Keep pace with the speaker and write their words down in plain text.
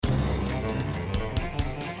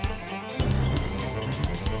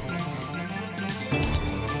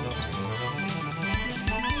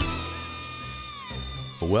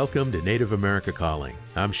Welcome to Native America Calling.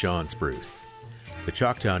 I'm Sean Spruce. The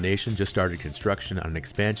Choctaw Nation just started construction on an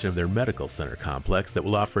expansion of their medical center complex that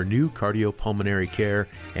will offer new cardiopulmonary care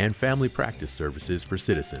and family practice services for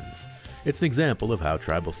citizens. It's an example of how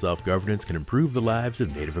tribal self-governance can improve the lives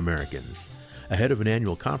of Native Americans. Ahead of an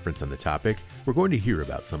annual conference on the topic, we're going to hear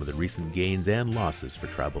about some of the recent gains and losses for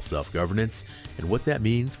tribal self-governance and what that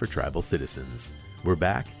means for tribal citizens. We're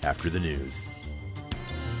back after the news.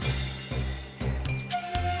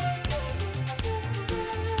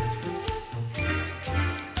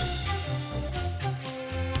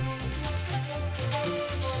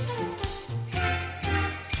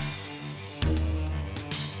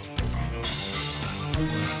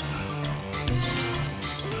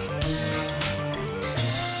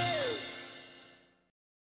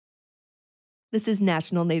 This is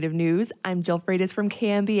National Native News. I'm Jill Freitas from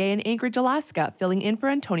KMBA in Anchorage, Alaska, filling in for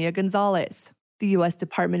Antonia Gonzalez. The U.S.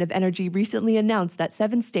 Department of Energy recently announced that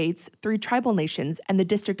 7 states, 3 tribal nations, and the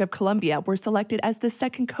District of Columbia were selected as the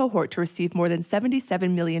second cohort to receive more than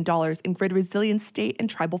 $77 million in grid resilience state and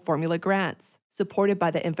tribal formula grants. Supported by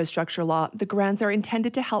the infrastructure law, the grants are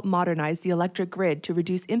intended to help modernize the electric grid to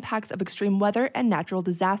reduce impacts of extreme weather and natural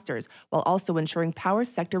disasters, while also ensuring power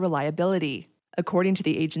sector reliability. According to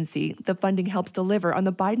the agency, the funding helps deliver on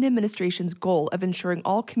the Biden administration's goal of ensuring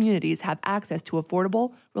all communities have access to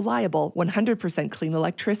affordable, reliable, 100% clean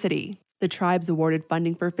electricity. The tribes awarded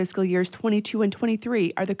funding for fiscal years 22 and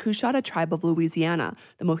 23 are the Coushatta Tribe of Louisiana,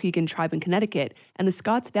 the Mohegan Tribe in Connecticut, and the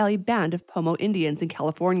Scotts Valley Band of Pomo Indians in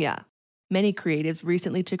California. Many creatives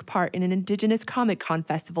recently took part in an Indigenous Comic-Con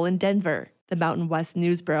festival in Denver. The Mountain West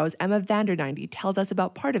News Bureau's Emma Vanderneindy tells us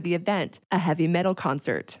about part of the event, a heavy metal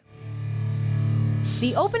concert.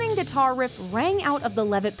 The opening guitar riff rang out of the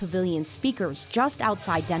Levitt Pavilion speakers just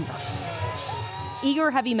outside Denver. Eager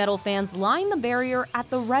heavy metal fans lined the barrier at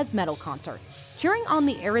the Res Metal concert, cheering on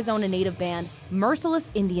the Arizona native band Merciless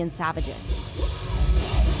Indian Savages.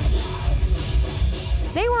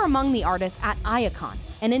 They were among the artists at IACON,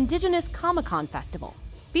 an Indigenous Comic-Con festival,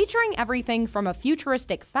 featuring everything from a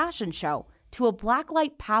futuristic fashion show to a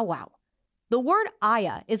blacklight powwow. The word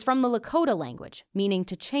Aya is from the Lakota language, meaning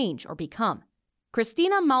to change or become.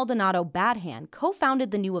 Christina Maldonado Badhand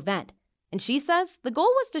co-founded the new event, and she says the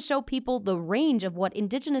goal was to show people the range of what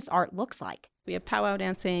Indigenous art looks like. We have powwow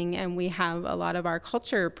dancing and we have a lot of our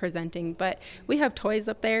culture presenting, but we have toys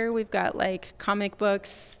up there. We've got like comic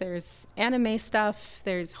books, there's anime stuff,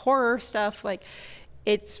 there's horror stuff. Like,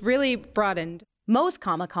 it's really broadened. Most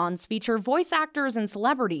Comic-Cons feature voice actors and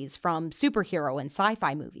celebrities from superhero and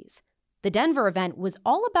sci-fi movies. The Denver event was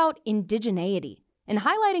all about indigeneity and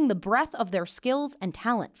highlighting the breadth of their skills and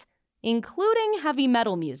talents, including heavy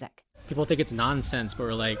metal music. People think it's nonsense, but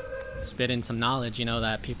we're like spitting some knowledge,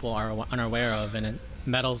 that people are unaware of, and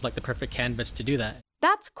metal's like the perfect canvas to do that.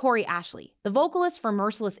 That's Corey Ashley, the vocalist for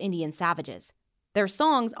Merciless Indian Savages. Their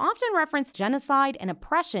songs often reference genocide and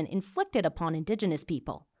oppression inflicted upon Indigenous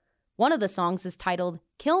people. One of the songs is titled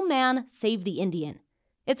Kill Man, Save the Indian.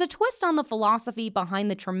 It's a twist on the philosophy behind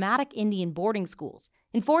the traumatic Indian boarding schools,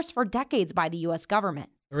 enforced for decades by the U.S. government.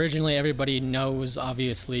 Originally, everybody knows,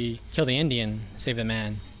 obviously, kill the Indian, save the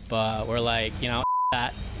man. But we're like,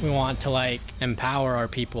 that we want to empower our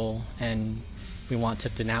people, and we want to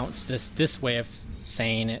denounce this way of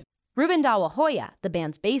saying it. Ruben Dawahoya, the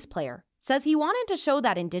band's bass player, says he wanted to show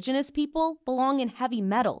that Indigenous people belong in heavy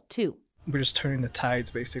metal, too. We're just turning the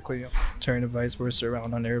tides, basically, turning the vice versa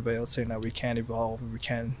around on everybody else, saying that we can't evolve, we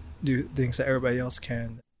can't do things that everybody else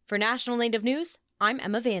can. For National Native News, I'm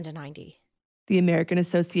Emma Vanderneindy. The American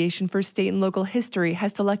Association for State and Local History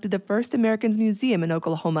has selected the First Americans Museum in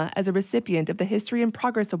Oklahoma as a recipient of the History and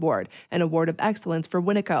Progress Award, an award of excellence for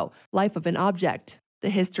Winneco, Life of an Object.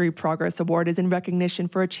 The History Progress Award is in recognition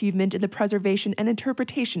for achievement in the preservation and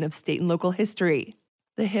interpretation of state and local history.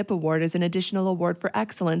 The HIP Award is an additional award for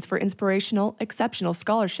excellence for inspirational, exceptional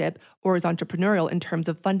scholarship, or is entrepreneurial in terms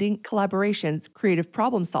of funding, collaborations, creative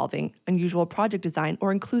problem solving, unusual project design,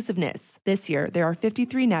 or inclusiveness. This year, there are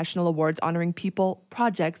 53 national awards honoring people,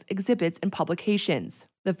 projects, exhibits, and publications.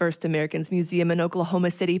 The First Americans Museum in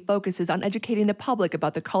Oklahoma City focuses on educating the public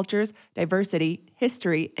about the cultures, diversity,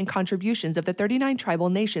 history, and contributions of the 39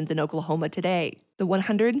 tribal nations in Oklahoma today. The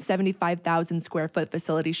 175,000 square foot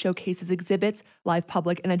facility showcases exhibits, live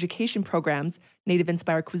public and education programs,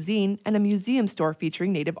 Native-inspired cuisine, and a museum store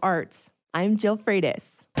featuring Native arts. I'm Jill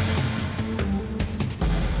Freitas.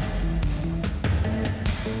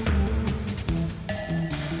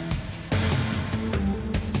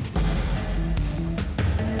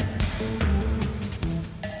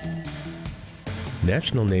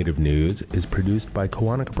 National Native News is produced by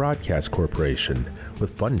Koahnic Broadcast Corporation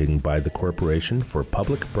with funding by the Corporation for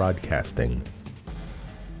Public Broadcasting.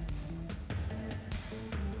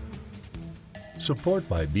 Support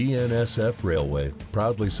by BNSF Railway,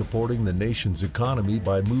 proudly supporting the nation's economy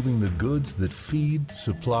by moving the goods that feed,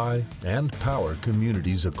 supply, and power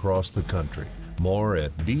communities across the country. More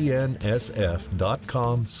at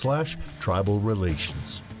bnsf.com/tribal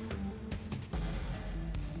relations.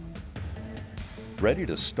 Ready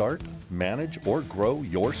to start, manage, or grow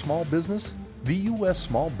your small business? The U.S.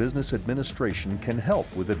 Small Business Administration can help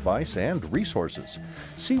with advice and resources.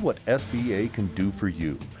 See what SBA can do for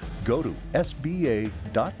you. Go to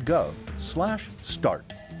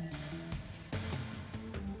sba.gov/start.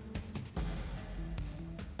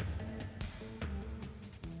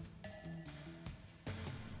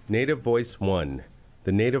 Native Voice One,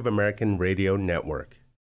 the Native American Radio Network.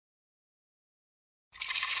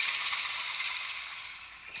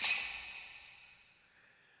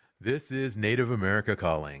 This is Native America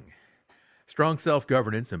Calling. Strong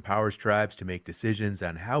self-governance empowers tribes to make decisions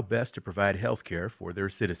on how best to provide health care for their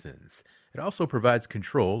citizens. It also provides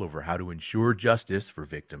control over how to ensure justice for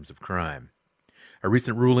victims of crime. A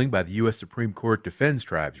recent ruling by the U.S. Supreme Court defends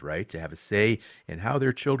tribes' right to have a say in how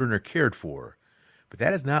their children are cared for. But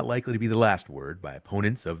that is not likely to be the last word by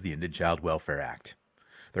opponents of the Indian Child Welfare Act.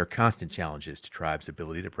 There are constant challenges to tribes'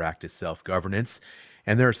 ability to practice self-governance,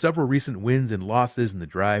 and there are several recent wins and losses in the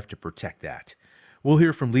drive to protect that. We'll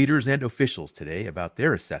hear from leaders and officials today about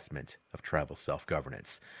their assessment of tribal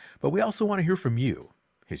self-governance. But we also want to hear from you.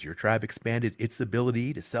 Has your tribe expanded its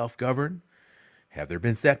ability to self-govern? Have there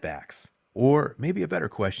been setbacks? Or maybe a better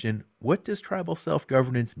question, what does tribal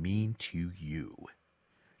self-governance mean to you?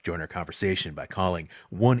 Join our conversation by calling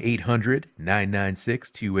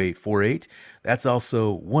 1-800-996-2848. That's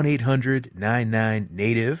also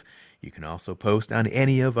 1-800-99-NATIVE. You can also post on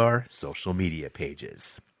any of our social media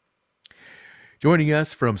pages. Joining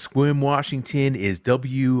us from Sequim, Washington is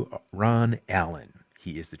W. Ron Allen.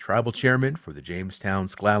 He is the tribal chairman for the Jamestown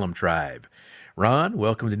S'Klallam Tribe. Ron,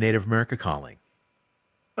 welcome to Native America Calling.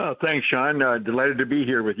 Oh, thanks, Sean. Delighted to be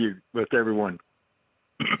here with you, with everyone.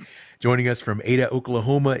 Joining us from Ada,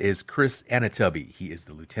 Oklahoma is Chris Anatubby. He is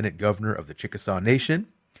the Lieutenant Governor of the Chickasaw Nation.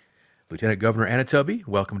 Lieutenant Governor Anatubby,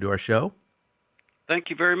 welcome to our show.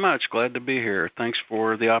 Thank you very much. Glad to be here. Thanks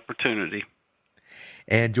for the opportunity.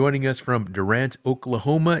 And joining us from Durant,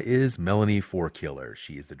 Oklahoma is Melanie Forkiller.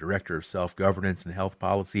 She is the Director of Self-Governance and Health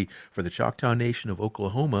Policy for the Choctaw Nation of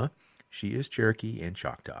Oklahoma. She is Cherokee and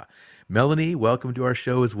Choctaw. Melanie, welcome to our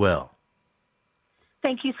show as well.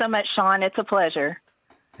 Thank you so much, Sean. It's a pleasure.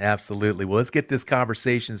 Absolutely. Well, let's get this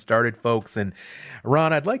conversation started, folks. And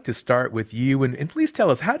Ron, I'd like to start with you. And please tell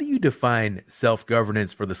us, how do you define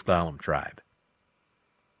self-governance for the S'Klallam tribe?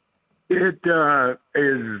 It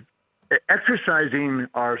is exercising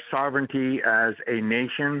our sovereignty as a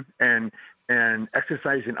nation and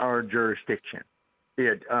exercising our jurisdiction.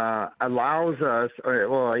 It allows us,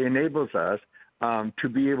 enables us to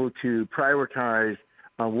be able to prioritize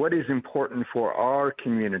what is important for our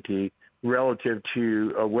community relative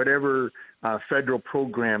to whatever federal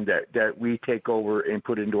program that we take over and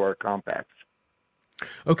put into our compacts.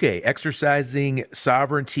 Okay, exercising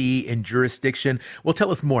sovereignty and jurisdiction. Well, tell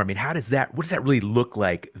us more. I mean, what does that really look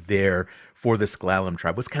like there for the S'Klallam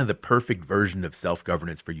tribe? What's kind of the perfect version of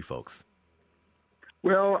self-governance for you folks?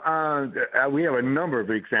 Well, we have a number of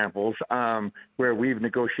examples where we've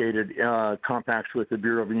negotiated compacts with the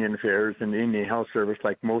Bureau of Indian Affairs and the Indian Health Service,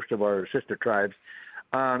 like most of our sister tribes.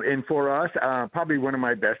 And for us, probably one of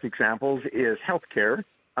my best examples is healthcare.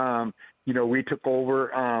 We took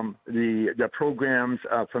over the programs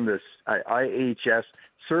from this IHS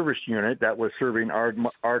service unit that was serving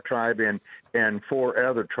our tribe and 4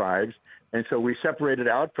 other tribes. And so we separated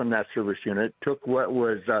out from that service unit, took what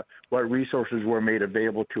resources were made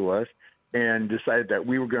available to us, and decided that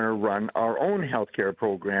we were going to run our own healthcare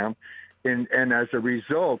program. And as a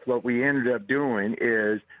result, what we ended up doing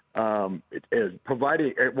is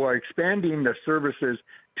expanding the services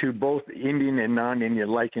to both Indian and non-Indian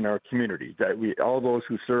alike in our communities, all those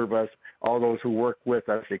who serve us, all those who work with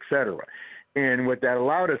us, et cetera. And what that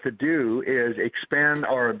allowed us to do is expand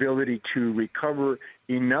our ability to recover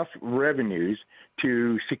enough revenues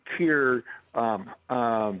to secure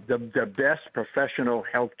the best professional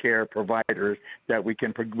healthcare providers that we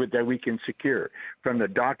can secure, from the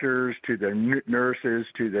doctors to the nurses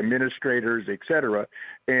to the administrators, et cetera.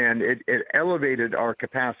 And it elevated our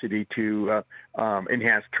capacity to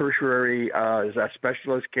enhance tertiary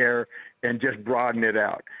specialist care and just broaden it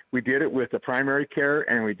out. We did it with the primary care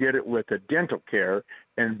and we did it with the dental care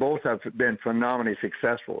and both have been phenomenally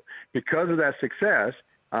successful. Because of that success,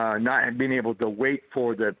 not being able to wait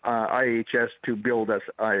for the IHS to build us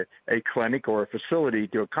a clinic or a facility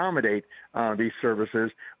to accommodate these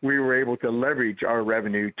services, we were able to leverage our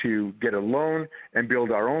revenue to get a loan and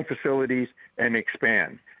build our own facilities and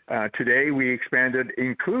expand. Today, we expanded,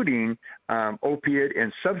 including opiate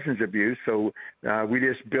and substance abuse. So we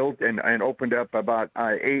just built and opened up about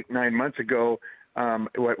 8-9 months ago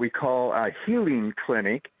what we call a healing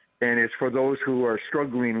clinic. And it's for those who are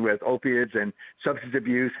struggling with opiates and substance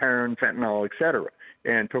abuse, heroin, fentanyl, et cetera,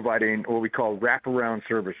 and providing what we call wraparound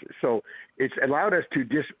services. So it's allowed us to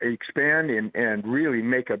just expand and really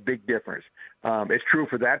make a big difference. It's true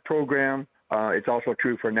for that program. It's also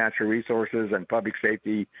true for natural resources and public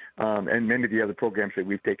safety and many of the other programs that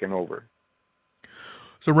we've taken over.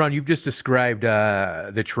 So, Ron, you've just described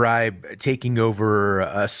the tribe taking over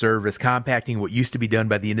a service, compacting what used to be done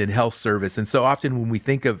by the Indian Health Service. And so often when we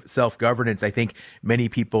think of self-governance, I think many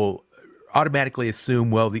people automatically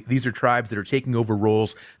assume, well, these are tribes that are taking over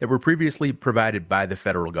roles that were previously provided by the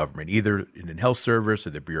federal government, either Indian Health Service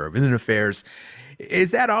or the Bureau of Indian Affairs.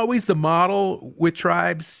 Is that always the model with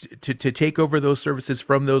tribes, to take over those services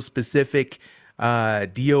from those specific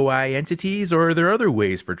DOI entities, or are there other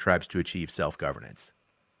ways for tribes to achieve self-governance?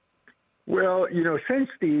 Well, since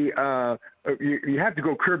you have to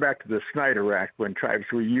go clear back to the Snyder Act, when tribes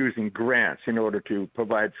were using grants in order to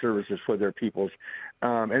provide services for their peoples.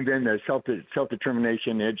 And then the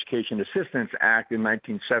Self-Determination Education Assistance Act in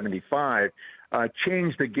 1975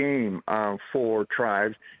 changed the game for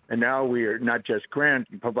tribes. And now we are not just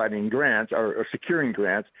providing grants or securing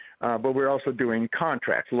grants, but we're also doing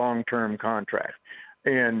contracts, long-term contracts.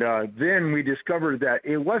 And then we discovered that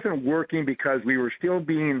it wasn't working because we were still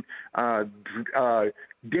being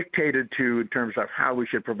dictated to in terms of how we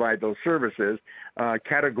should provide those services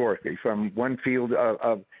categorically from one field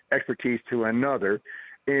of expertise to another.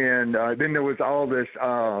 And then there was all this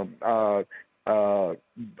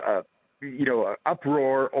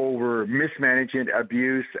uproar over mismanagement,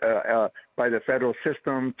 abuse by the federal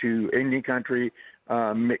system to Indian country,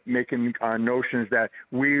 making notions that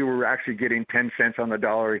we were actually getting 10 cents on the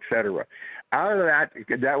dollar, et cetera. Out of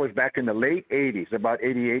that was back in the late 80s, about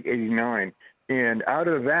 88, 89. And out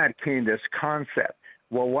of that came this concept.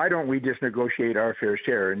 Well, why don't we just negotiate our fair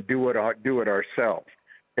share and do it ourselves?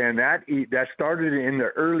 And that started in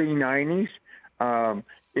the early 90s. And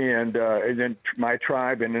then my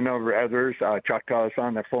tribe and a number of others, Choctaws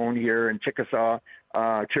on the phone here, and Chickasaw,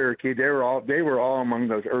 Cherokee, they were all among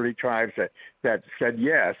those early tribes that said,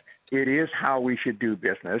 yes, it is how we should do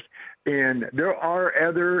business. And there are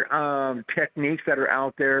other techniques that are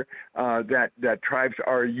out there that tribes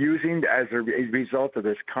are using as a result of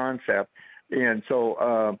this concept. And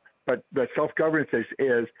so, but self-governance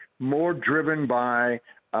is more driven by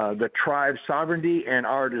the tribe's sovereignty and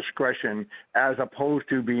our discretion, as opposed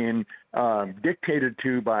to being dictated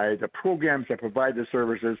to by the programs that provide the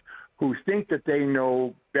services, who think that they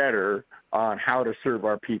know better on how to serve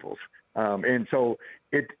our peoples. And so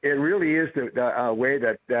it really is the way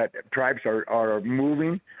that tribes are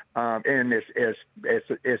moving, and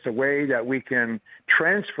it's a way that we can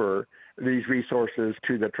transfer these resources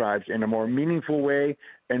to the tribes in a more meaningful way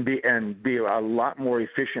and be a lot more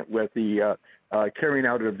efficient with the carrying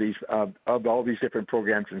out of all these different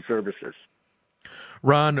programs and services.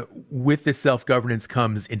 Ron, with this self-governance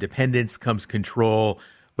comes independence, comes control,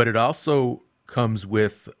 but it also comes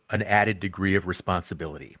with an added degree of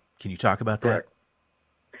responsibility. Can you talk about that? Correct.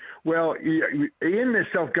 Well, in the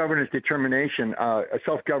self-governance legislation,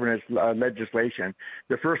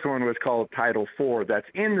 the first one was called Title IV. That's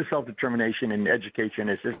in the Self-Determination and Education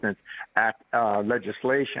Assistance Act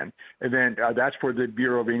legislation. And then that's for the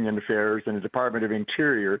Bureau of Indian Affairs and the Department of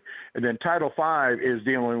Interior. And then Title V is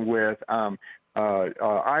dealing with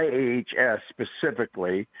IHS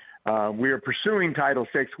specifically. We are pursuing Title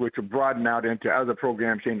VI, which will broaden out into other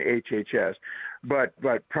programs in HHS. But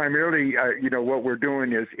primarily, what we're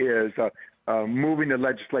doing is moving the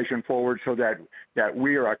legislation forward so that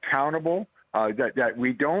we are accountable, that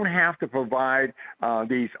we don't have to provide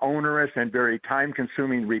these onerous and very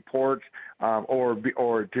time-consuming reports or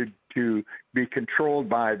to be controlled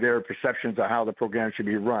by their perceptions of how the program should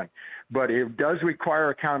be run. But it does require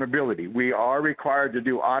accountability. We are required to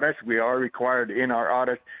do audits. We are required in our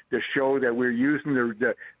audits to show that we're using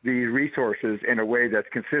these resources in a way that's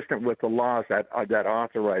consistent with the laws that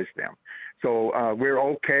authorize them. So we're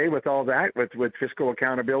okay with all that, with fiscal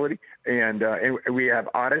accountability, and we have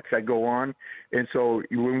audits that go on. And so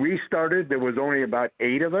when we started, there was only about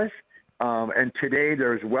 8 of us. And today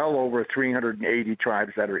there's well over 380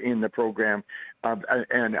 tribes that are in the program,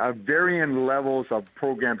 and varying levels of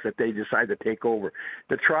programs that they decide to take over.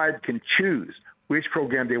 The tribe can choose which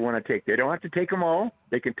program they want to take. They don't have to take them all.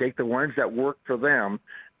 They can take the ones that work for them.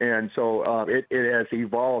 And so it has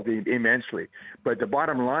evolved immensely. But the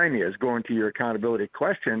bottom line is, going to your accountability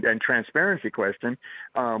question and transparency question,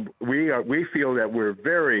 we feel that we're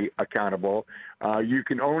very accountable. You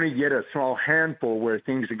can only get a small handful where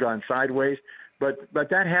things have gone sideways, but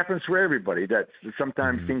that happens for everybody. That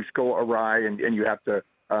sometimes things go awry and you have to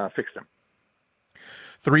fix them.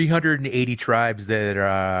 380 tribes that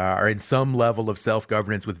are in some level of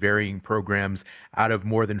self-governance with varying programs out of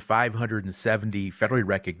more than 570 federally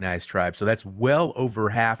recognized tribes. So that's well over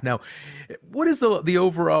half. Now, what is the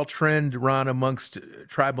overall trend, Ron, amongst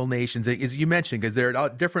tribal nations? As you mentioned, because they're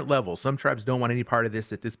at different levels. Some tribes don't want any part of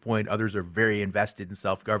this at this point. Others are very invested in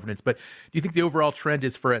self-governance. But do you think the overall trend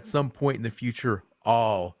is for, at some point in the future,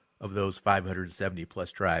 all of those 570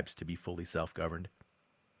 plus tribes to be fully self-governed?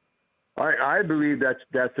 I believe that's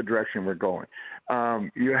the direction we're going.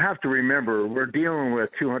 You have to remember, we're dealing with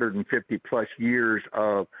 250 plus years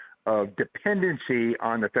of dependency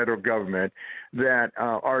on the federal government that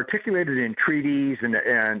are articulated in treaties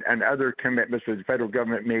and other commitments that the federal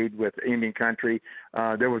government made with Indian country.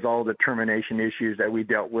 There was all the termination issues that we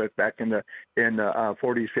dealt with back in the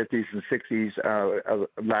 40s, 50s, and 60s of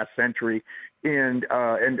last century. And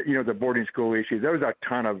the boarding school issues. There was a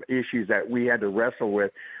ton of issues that we had to wrestle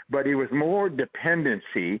with, but it was more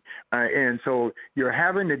dependency. And so you're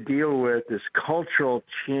having to deal with this cultural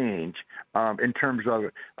change in terms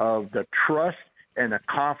of the trust and the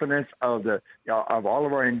confidence of all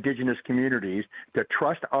of our indigenous communities to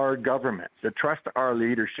trust our government, to trust our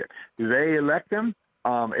leadership. Do they elect them?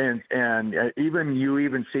 And you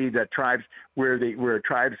even see that tribes where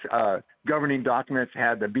tribes governing documents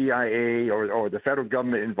had the BIA or the federal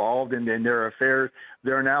government involved in their affairs,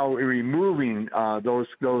 they're now removing those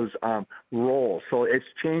roles. So it's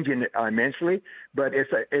changing immensely, but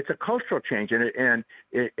it's a cultural change, and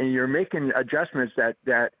you're making adjustments that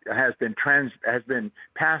has been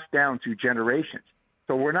passed down through generations.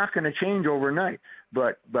 So we're not going to change overnight,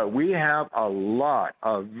 but we have a lot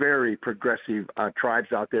of very progressive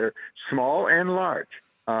tribes out there, small and large,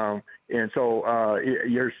 and so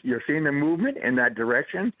you're seeing the movement in that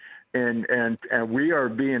direction, and we are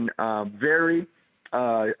being very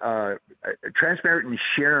transparent in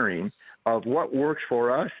sharing of what works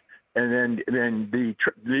for us, and then the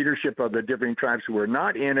leadership of the different tribes who are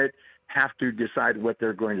not in it have to decide what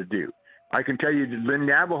they're going to do. I can tell you the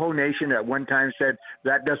Navajo Nation at one time said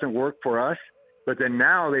that doesn't work for us, but then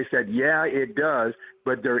now they said, yeah, it does,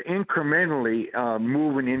 but they're incrementally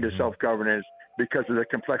moving into self-governance because of the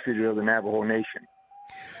complexity of the Navajo Nation.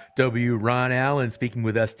 W. Ron Allen speaking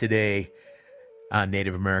with us today on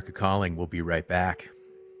Native America Calling. We'll be right back.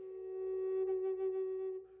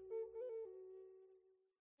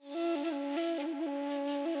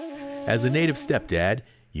 As a Native stepdad,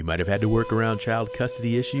 you might have had to work around child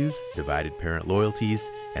custody issues, divided parent loyalties,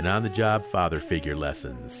 and on-the-job father figure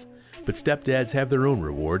lessons. But stepdads have their own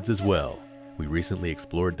rewards as well. We recently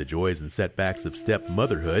explored the joys and setbacks of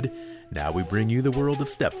stepmotherhood. Now we bring you the world of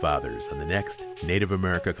stepfathers on the next Native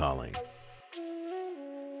America Calling.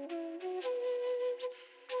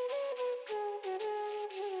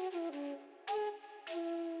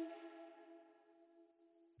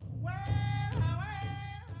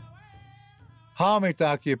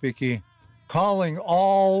 Hamitaki, calling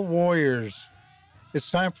all warriors. It's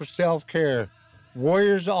time for self-care.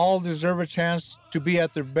 Warriors all deserve a chance to be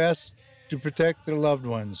at their best to protect their loved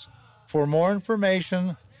ones. For more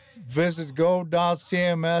information, visit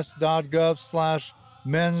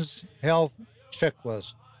go.cms.gov/men's health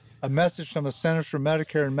checklist. A message from the Centers for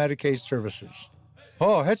Medicare and Medicaid Services.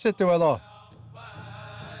 Oh, hetchetuelo.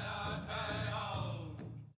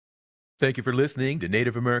 Thank you for listening to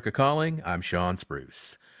Native America Calling. I'm Sean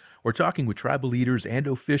Spruce. We're talking with tribal leaders and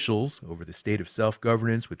officials over the state of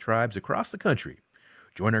self-governance with tribes across the country.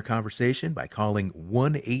 Join our conversation by calling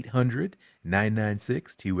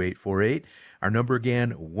 1-800-996-2848. Our number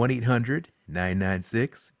again,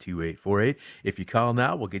 1-800-996-2848. If you call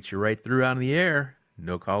now, we'll get you right through on the air.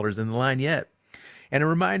 No callers in the line yet. And a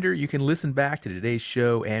reminder, you can listen back to today's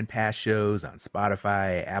show and past shows on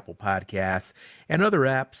Spotify, Apple Podcasts, and other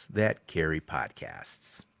apps that carry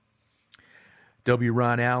podcasts. W.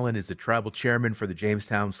 Ron Allen is the tribal chairman for the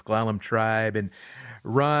Jamestown S'Klallam tribe. And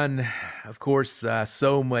Ron, of course,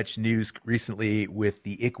 so much news recently with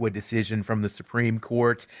the ICWA decision from the Supreme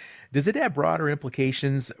Court. Does it have broader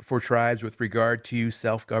implications for tribes with regard to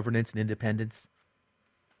self-governance and independence?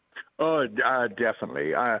 Oh,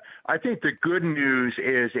 definitely. I think the good news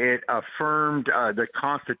is it affirmed the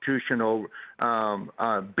constitutional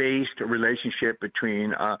based relationship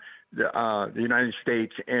between the United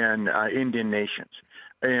States and Indian nations.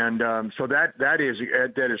 And so that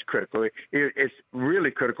is critical. It's really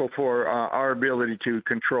critical for our ability to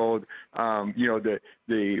control,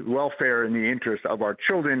 the welfare and the interest of our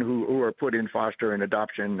children who are put in foster and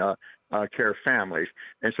adoption care families,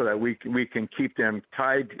 and so that we can keep them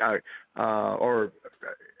tied or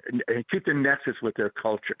keep the nexus with their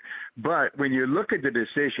culture. But when you look at the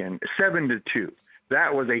decision, 7-2,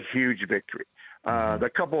 that was a huge victory. The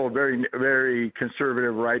couple of very, very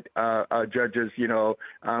conservative right judges,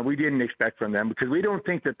 we didn't expect from them because we don't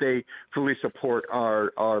think that they fully support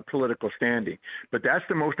our political standing. But that's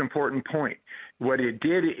the most important point. What it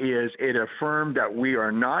did is it affirmed that we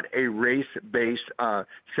are not a race-based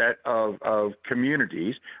set of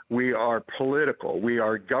communities. We are political. We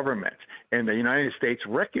are government. And the United States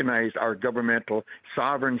recognized our governmental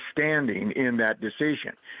sovereign standing in that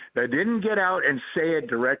decision. They didn't get out and say it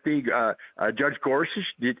directly. Judge Gorsuch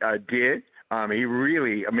did. He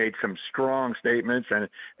really made some strong statements, and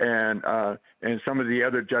some of the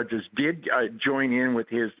other judges did join in with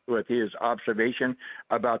his observation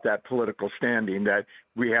about that political standing. That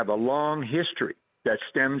we have a long history that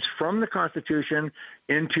stems from the Constitution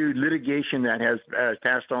into litigation that has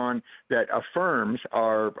passed on that affirms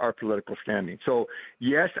our political standing. So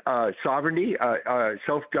yes, sovereignty,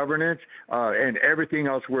 self-governance, and everything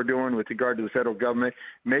else we're doing with regard to the federal government,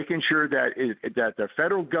 making sure that the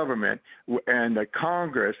federal government and the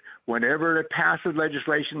Congress, whenever it passes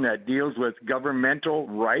legislation that deals with governmental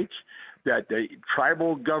rights, that the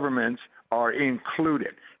tribal governments are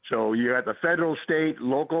included. So you have the federal, state,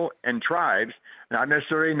 local, and tribes, not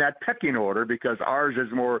necessarily in that pecking order because ours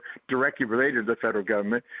is more directly related to the federal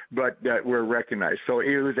government, but that we're recognized. So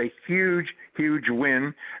it was a huge, huge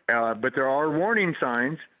win. But there are warning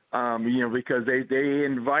signs, because they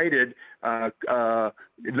invited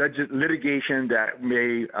litigation that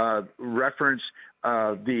may reference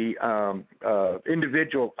the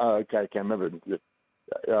individual. I can't remember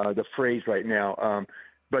the phrase right now.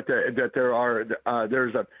 But that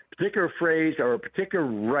there's a particular phrase or a particular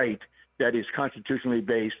right that is constitutionally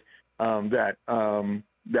based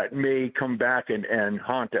that may come back and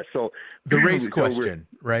haunt us. So the race question,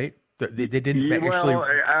 right? They didn't actually.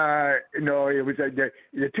 No, it was the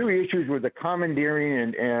two issues were the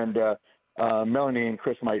commandeering and Melanie and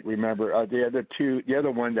Chris might remember the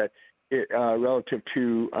other one that. Relative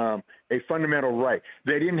to a fundamental right.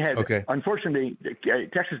 They didn't have, unfortunately,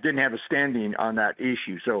 Texas didn't have a standing on that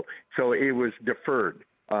issue, so it was deferred.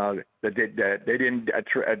 That they didn't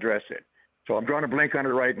address it. So I'm drawing a blank on it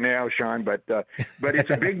right now, Sean, but it's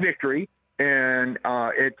a big victory, and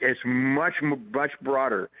it's much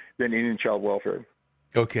broader than Indian child welfare.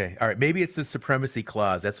 Okay. All right. Maybe it's the supremacy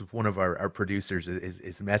clause. That's what one of our producers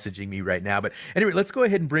is messaging me right now. But anyway, let's go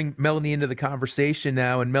ahead and bring Melanie into the conversation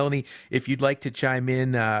now. And Melanie, if you'd like to chime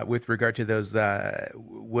in with regard to those,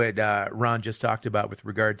 what Ron just talked about with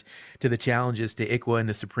regard to the challenges to ICWA and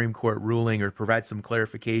the Supreme Court ruling or provide some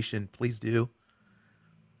clarification, please do.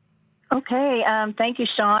 Okay. Thank you,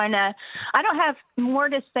 Sean. I don't have more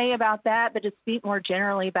to say about that, but to speak more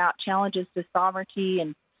generally about challenges to sovereignty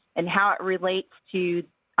and how it relates to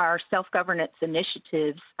our self-governance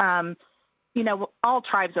initiatives. All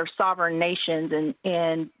tribes are sovereign nations,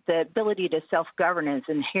 and the ability to self-govern is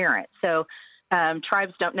inherent. So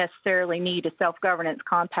tribes don't necessarily need a self-governance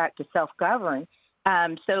compact to self-govern.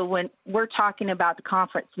 So when we're talking about the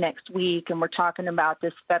conference next week and we're talking about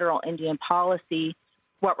this federal Indian policy,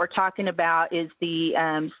 what we're talking about is the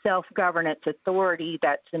self-governance authority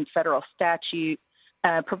that's in federal statute,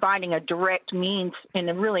 providing a direct means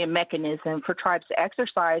and really a mechanism for tribes to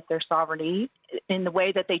exercise their sovereignty in the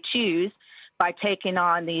way that they choose by taking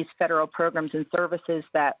on these federal programs and services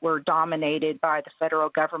that were dominated by the federal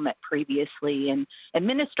government previously and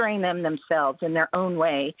administering them themselves in their own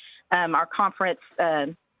way. Our conference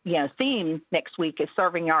theme next week is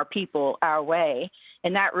serving our people our way,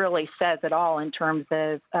 and that really says it all in terms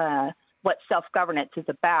of what self-governance is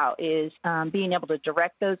about, is being able to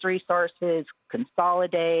direct those resources,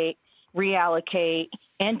 consolidate, reallocate,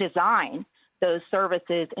 and design those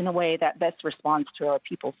services in a way that best responds to our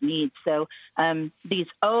people's needs. So these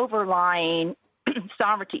overlying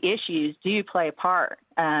sovereignty issues do play a part,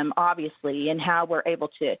 obviously, in how we're able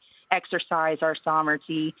to exercise our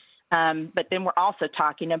sovereignty. But then we're also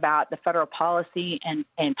talking about the federal policy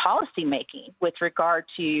and policy making with regard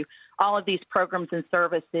to all of these programs and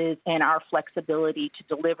services and our flexibility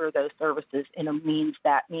to deliver those services in a means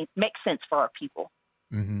that makes sense for our people.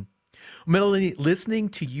 Mm-hmm. Melanie, listening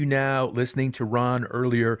to you now, listening to Ron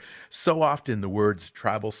earlier, so often the words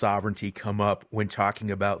tribal sovereignty come up when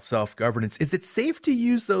talking about self-governance. Is it safe to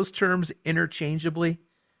use those terms interchangeably?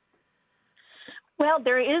 Well,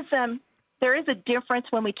 there is a difference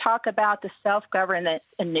when we talk about the self-governance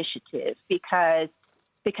initiative because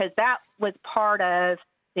that was part of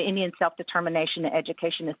the Indian Self-Determination and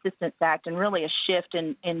Education Assistance Act, and really a shift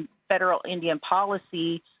in federal Indian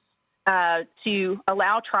policy to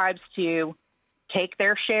allow tribes to take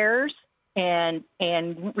their shares and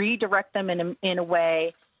redirect them in a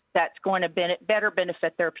way that's going to better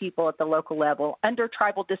benefit their people at the local level under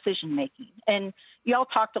tribal decision making. And y'all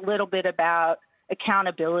talked a little bit about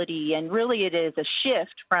accountability, and really it is a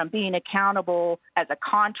shift from being accountable as a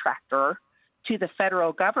contractor to the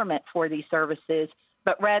federal government for these services,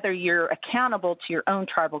 but rather you're accountable to your own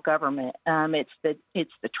tribal government. It's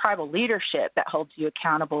the tribal leadership that holds you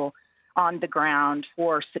accountable on the ground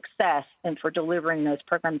for success and for delivering those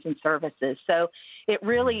programs and services. So it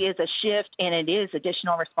really is a shift, and it is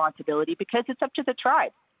additional responsibility because it's up to the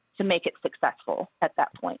tribe to make it successful at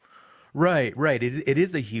that point. Right. It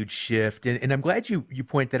is a huge shift. And I'm glad you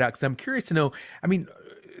point that out, because I'm curious to know, I mean,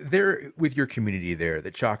 there with your community there,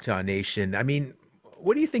 the Choctaw Nation, I mean,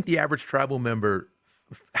 what do you think the average tribal member,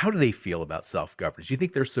 how do they feel about self-governance? Do you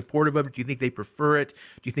think they're supportive of it? Do you think they prefer it?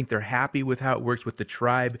 Do you think they're happy with how it works with the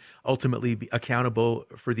tribe ultimately be accountable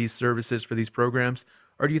for these services, for these programs?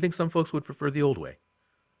 Or do you think some folks would prefer the old way?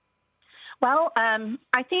 Well,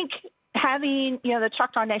 I think having, the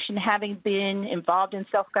Choctaw Nation having been involved in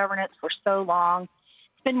self-governance for so long,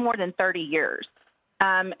 it's been more than 30 years.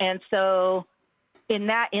 And so in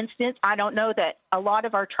that instance, I don't know that a lot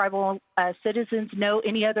of our tribal citizens know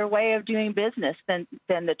any other way of doing business than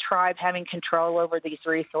the tribe having control over these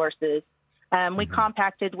resources. We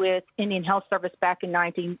compacted with Indian Health Service back in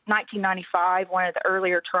 1995, one of the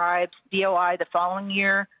earlier tribes, DOI the following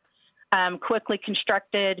year. Quickly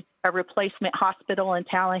constructed a replacement hospital in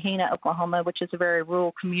Tallahena, Oklahoma, which is a very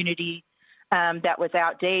rural community that was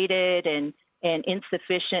outdated and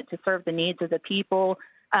insufficient to serve the needs of the people,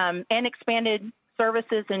 and expanded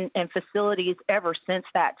services and facilities ever since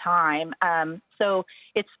that time. So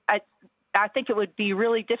I think it would be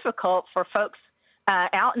really difficult for folks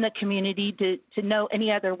out in the community to know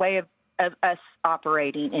any other way of us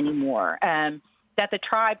operating anymore. That the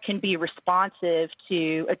tribe can be responsive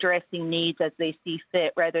to addressing needs as they see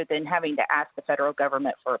fit rather than having to ask the federal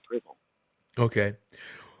government for approval. Okay.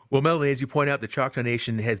 Well, Melanie, as you point out, the Choctaw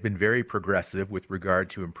Nation has been very progressive with regard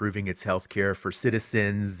to improving its health care for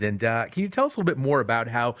citizens. And can you tell us a little bit more about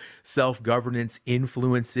how self-governance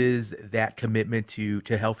influences that commitment to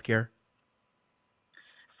health care?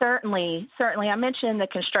 Certainly. I mentioned the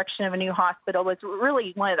construction of a new hospital was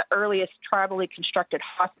really one of the earliest tribally constructed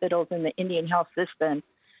hospitals in the Indian health system.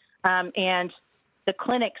 And the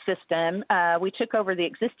clinic system, we took over the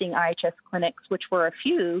existing IHS clinics, which were a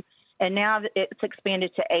few, and now it's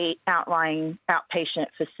expanded to 8 outlying outpatient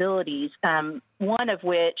facilities, one of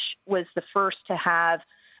which was the first to have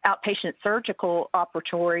outpatient surgical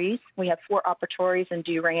operatories. We have 4 operatories in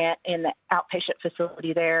Durant in the outpatient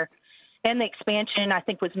facility there. And the expansion, I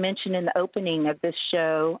think, was mentioned in the opening of this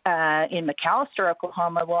show in McAllister,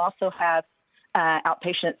 Oklahoma. We'll also have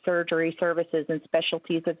outpatient surgery services and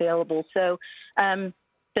specialties available. So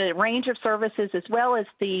the range of services as well as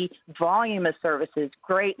the volume of services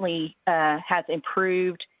greatly has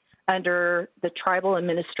improved under the tribal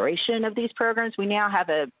administration of these programs. We now have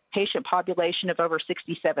a patient population of over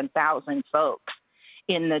 67,000 folks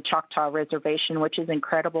in the Choctaw Reservation, which is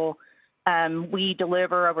incredible. We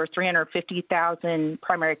deliver over 350,000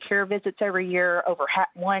 primary care visits every year. Over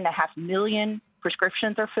 1.5 million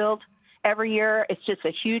prescriptions are filled every year. It's just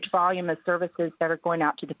a huge volume of services that are going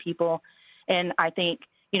out to the people. And I think,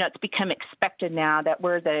 it's become expected now that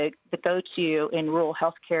we're the go-to in rural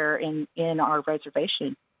healthcare in our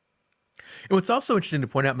reservation. And what's also interesting to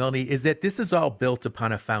point out, Melanie, is that this is all built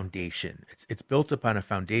upon a foundation. It's built upon a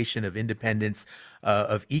foundation of independence,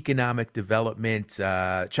 of economic development.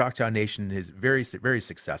 Choctaw Nation is very, very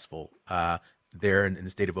successful there in the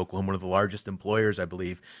state of Oklahoma, one of the largest employers, I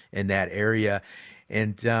believe, in that area.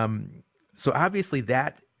 And so obviously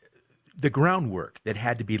the groundwork that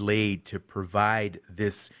had to be laid to provide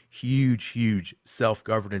this huge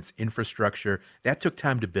self-governance infrastructure, that took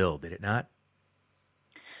time to build, did it not?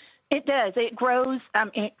 It does. It grows.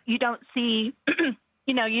 You don't see,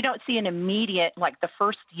 you don't see an immediate, like the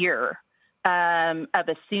first year of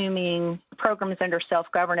assuming programs under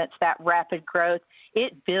self-governance, that rapid growth.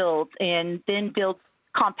 It builds and then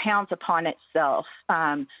compounds upon itself.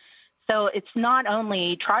 So it's not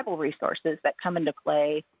only tribal resources that come into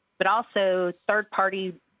play, but also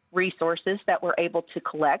third-party resources that we're able to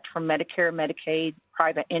collect from Medicare, Medicaid,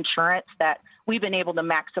 private insurance that we've been able to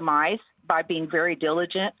maximize by being very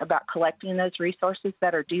diligent about collecting those resources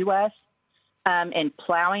that are due us and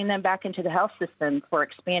plowing them back into the health system for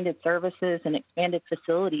expanded services and expanded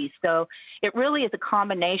facilities. So it really is a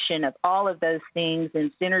combination of all of those things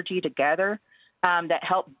in synergy together that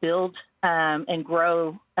help build and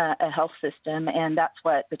grow a health system. And that's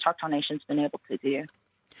what the Choctaw Nation's been able to do.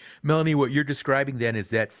 Melanie, what you're describing then is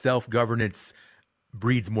that self-governance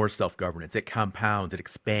breeds more self-governance. It compounds, it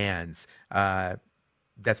expands.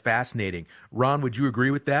 That's fascinating. Ron, would you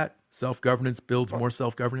agree with that? Self-governance builds more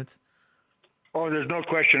self-governance? Oh, there's no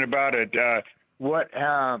question about it.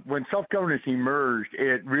 When self-governance emerged,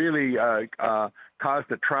 it really caused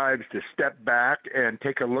the tribes to step back and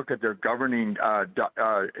take a look at their governing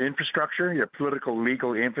infrastructure, your political,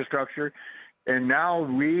 legal infrastructure. And now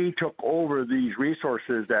we took over these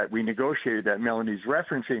resources that we negotiated that Melanie's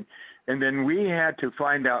referencing. And then we had to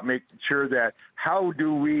find out, make sure that how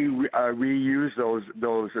do we reuse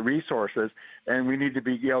those resources, and we need to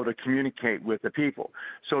be able to communicate with the people.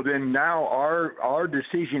 So then now our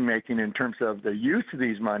decision making in terms of the use of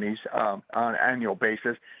these monies on an annual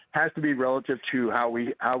basis has to be relative to how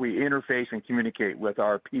we interface and communicate with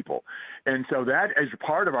our people. And so that is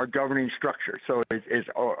part of our governing structure. So it's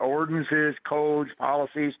ordinances, codes,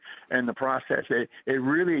 policies, and the process.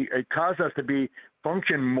 It caused us to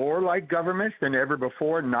function more like governments than ever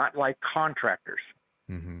before, not like contractors.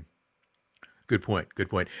 Mm-hmm. Good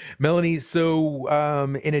point. Melanie, so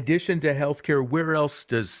in addition to healthcare, where else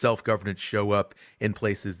does self-governance show up in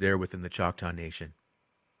places there within the Choctaw Nation?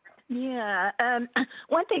 Yeah.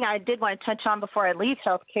 One thing I did want to touch on before I leave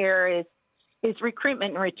healthcare is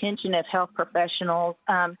recruitment and retention of health professionals.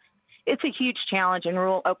 It's a huge challenge in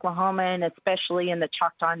rural Oklahoma and especially in the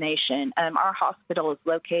Choctaw Nation. Our hospital is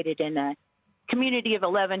located in a community of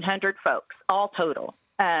 1,100 folks, all total.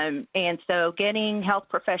 And so getting health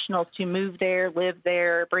professionals to move there, live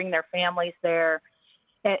there, bring their families there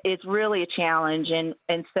is really a challenge.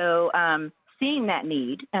 And so seeing that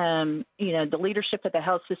need, the leadership of the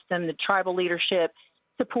health system, the tribal leadership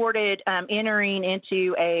supported entering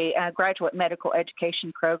into a graduate medical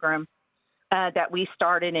education program that we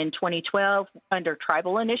started in 2012 under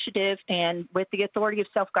tribal initiative and with the authority of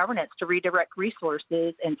self-governance to redirect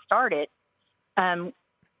resources and start it.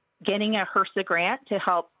 Getting a HRSA grant to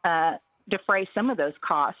help defray some of those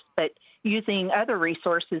costs, but using other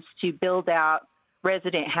resources to build out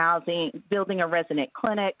resident housing, building a resident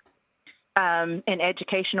clinic, and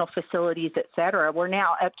educational facilities, et cetera. We're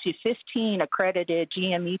now up to 15 accredited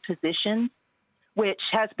GME positions, which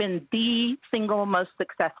has been the single most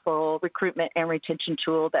successful recruitment and retention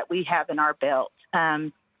tool that we have in our belt.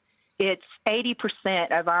 It's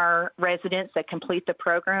 80% of our residents that complete the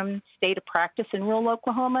program stay to practice in rural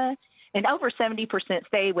Oklahoma, and over 70%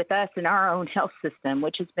 stay with us in our own health system,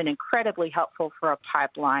 which has been incredibly helpful for a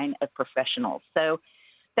pipeline of professionals. So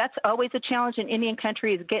that's always a challenge in Indian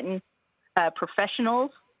country is getting professionals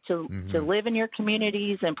to live in your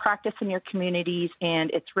communities and practice in your communities, and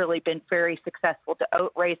it's really been very successful to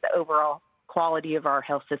raise the overall quality of our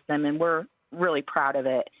health system, and we're really proud of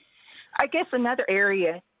it. I guess another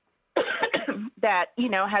area that,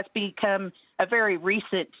 has become a very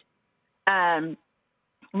recently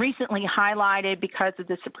highlighted because of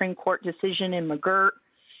the Supreme Court decision in McGirt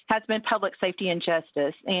has been public safety and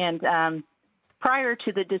justice. And prior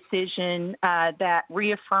to the decision that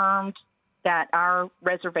reaffirmed that our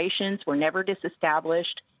reservations were never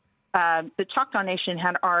disestablished, the Choctaw Nation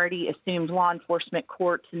had already assumed law enforcement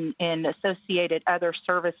courts and associated other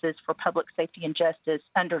services for public safety and justice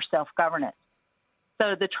under self-governance.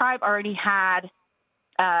 So the tribe already had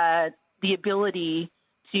the ability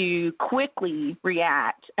to quickly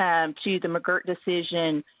react to the McGirt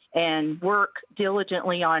decision and work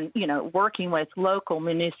diligently on, working with local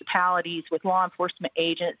municipalities, with law enforcement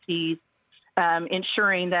agencies,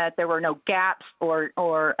 ensuring that there were no gaps or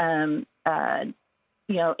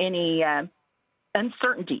any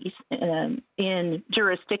uncertainties in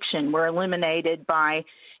jurisdiction were eliminated by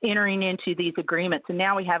entering into these agreements. And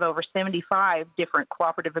now we have over 75 different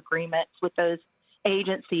cooperative agreements with those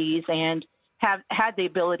agencies and have had the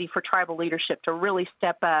ability for tribal leadership to really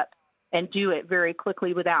step up and do it very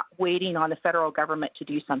quickly without waiting on the federal government to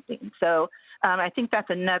do something. So I think that's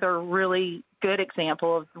another really good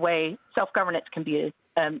example of the way self-governance can be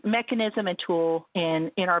a mechanism and tool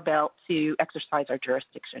in our belt to exercise our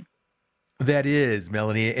jurisdiction. That is,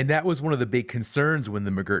 Melanie, and that was one of the big concerns when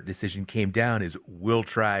the McGirt decision came down is, will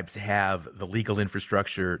tribes have the legal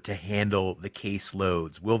infrastructure to handle the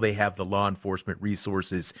caseloads? Will they have the law enforcement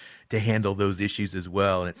resources to handle those issues as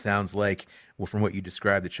well? And it sounds like, well, from what you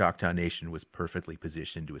described, the Choctaw Nation was perfectly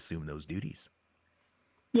positioned to assume those duties.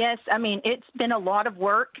 Yes, I mean, it's been a lot of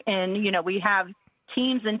work, and, we have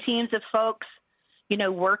teams and teams of folks,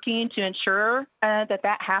 working to ensure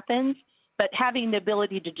that happens. But having the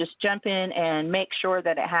ability to just jump in and make sure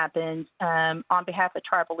that it happens on behalf of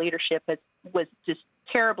tribal leadership was just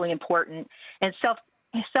terribly important. And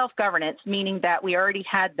self-governance, meaning that we already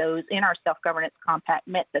had those in our self-governance compact,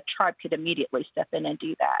 meant the tribe could immediately step in and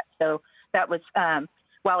do that. So that was,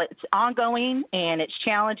 while it's ongoing and it's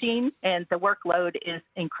challenging and the workload is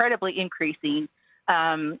incredibly increasing,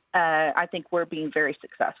 I think we're being very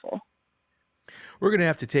successful. We're going to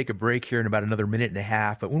have to take a break here in about another minute and a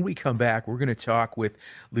half, but when we come back, we're going to talk with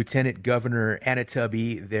Lieutenant Governor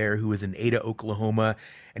Anatobi there, who is in Ada, Oklahoma,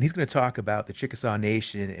 and he's going to talk about the Chickasaw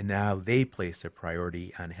Nation and how they place a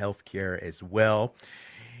priority on health care as well.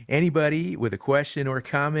 Anybody with a question or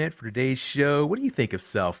comment for today's show, what do you think of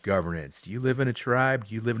self-governance? Do you live in a tribe?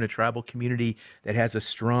 Do you live in a tribal community that has a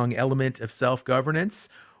strong element of self-governance?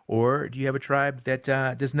 Or do you have a tribe that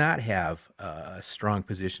does not have a strong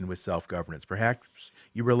position with self-governance? Perhaps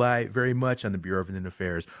you rely very much on the Bureau of Indian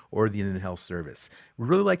Affairs or the Indian Health Service. We'd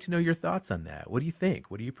really like to know your thoughts on that. What do you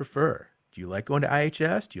think? What do you prefer? Do you like going to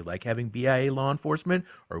IHS? Do you like having BIA law enforcement?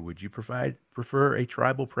 Or would you prefer a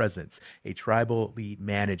tribal presence, a tribally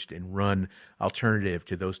managed and run alternative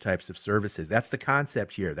to those types of services? That's the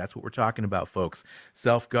concept here. That's what we're talking about, folks.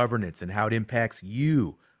 Self-governance and how it impacts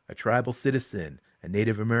you, a tribal citizen, a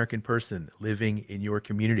Native American person living in your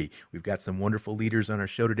community. We've got some wonderful leaders on our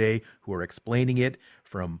show today who are explaining it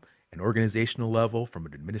from an organizational level, from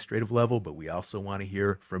an administrative level, but we also want to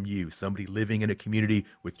hear from you, somebody living in a community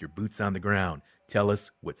with your boots on the ground. Tell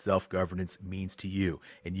us what self-governance means to you.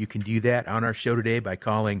 And you can do that on our show today by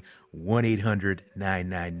calling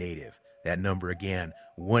 1-800-99-NATIVE. That number again,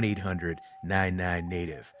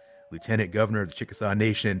 1-800-99-NATIVE. Lieutenant Governor of the Chickasaw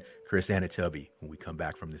Nation, Chris Anatobi, when we come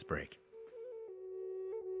back from this break.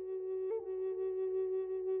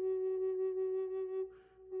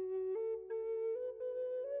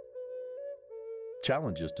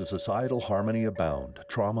 Challenges to societal harmony abound.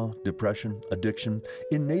 Trauma, depression, addiction.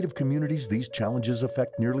 In Native communities, these challenges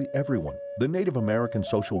affect nearly everyone. The Native American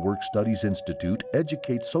Social Work Studies Institute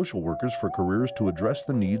educates social workers for careers to address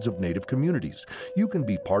the needs of Native communities. You can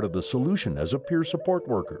be part of the solution as a peer support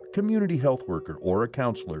worker, community health worker, or a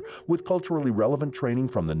counselor with culturally relevant training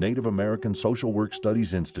from the Native American Social Work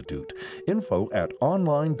Studies Institute. Info at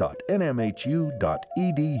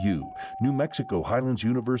online.nmhu.edu. New Mexico Highlands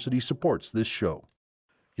University supports this show.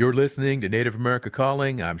 You're listening to Native America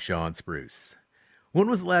Calling. I'm Sean Spruce. When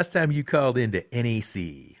was the last time you called into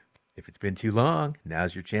NAC? If it's been too long,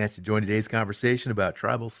 now's your chance to join today's conversation about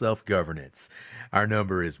tribal self-governance. Our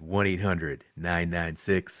number is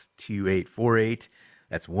 1-800-996-2848.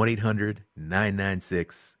 That's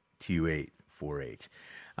 1-800-996-2848.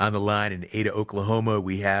 On the line in Ada, Oklahoma,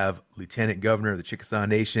 we have Lieutenant Governor of the Chickasaw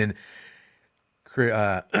Nation,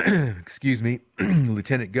 Lieutenant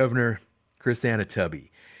Governor Chris Anatobi.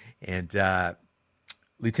 And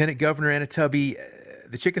Lieutenant Governor Anatobi,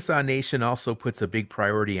 the Chickasaw Nation also puts a big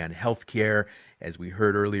priority on health care, as we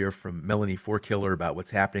heard earlier from Melanie Forkiller about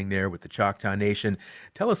what's happening there with the Choctaw Nation.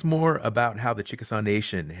 Tell us more about how the Chickasaw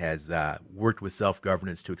Nation has worked with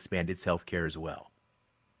self-governance to expand its health care as well.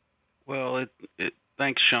 Well,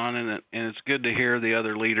 thanks, Sean, and it's good to hear the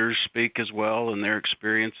other leaders speak as well and their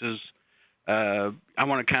experiences. I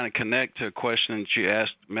want to kind of connect to a question that you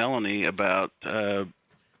asked Melanie about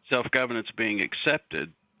self-governance being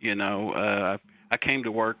accepted. I came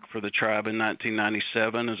to work for the tribe in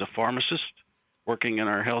 1997 as a pharmacist working in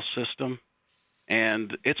our health system,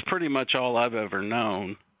 and it's pretty much all I've ever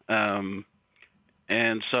known. And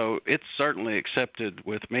so it's certainly accepted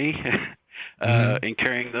with me in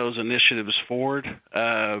carrying those initiatives forward.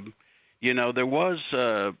 There was,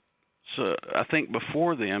 I think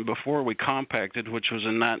before we compacted, which was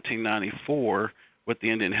in 1994 with the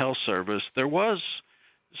Indian Health Service, there was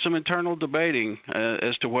some internal debating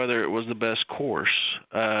as to whether it was the best course.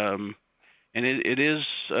 And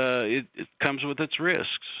it comes with its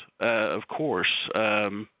risks, of course.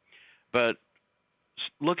 But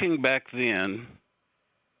looking back then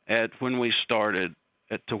at when we started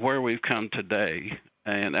to where we've come today,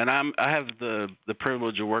 and I have the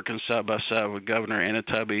privilege of working side by side with Governor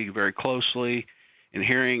Anatobi very closely and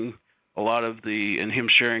hearing him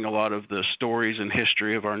sharing a lot of the stories and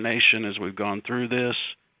history of our nation as we've gone through this.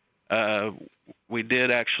 We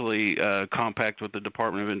did actually compact with the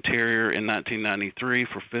Department of Interior in 1993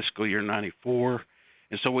 for fiscal year 94.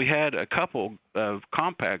 And so we had a couple of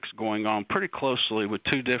compacts going on pretty closely with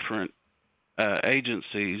two different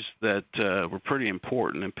agencies that were pretty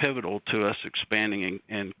important and pivotal to us expanding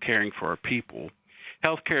and caring for our people.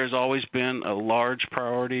 Healthcare has always been a large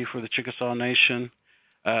priority for the Chickasaw Nation.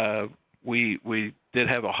 We did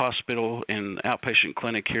have a hospital and outpatient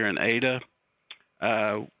clinic here in Ada.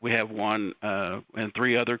 We have one and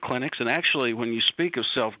 3 other clinics. And actually, when you speak of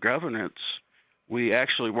self-governance, we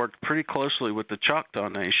actually worked pretty closely with the Choctaw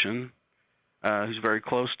Nation, who's very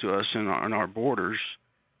close to us in our borders,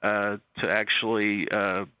 to actually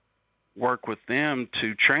work with them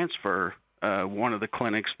to transfer one of the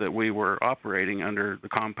clinics that we were operating under the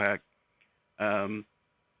compact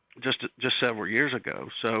just several years ago.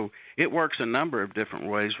 So it works a number of different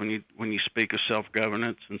ways when you speak of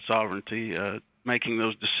self-governance and sovereignty, making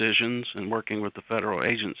those decisions and working with the federal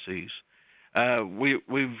agencies. We've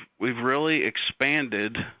really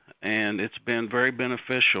expanded, and it's been very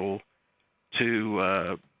beneficial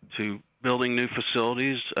to building new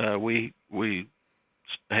facilities. We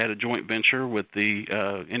had a joint venture with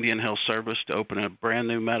the Indian Health Service to open a brand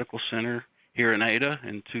new medical center here in Ada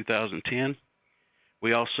in 2010.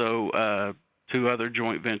 We also, 2 other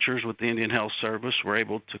joint ventures with the Indian Health Service, were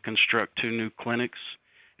able to construct 2 new clinics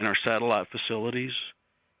in our satellite facilities.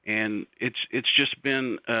 And it's just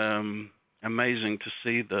been amazing to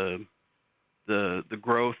see the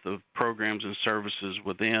growth of programs and services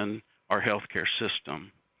within our healthcare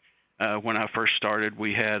system. When I first started,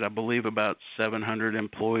 we had, I believe, about 700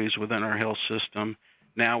 employees within our health system.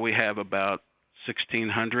 Now we have about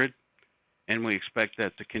 1,600, and we expect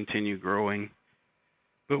that to continue growing.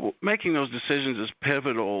 But making those decisions is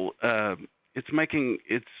pivotal. It's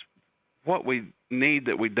what we need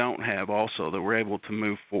that we don't have also, that we're able to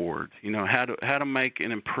move forward. You know, how to make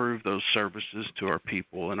and improve those services to our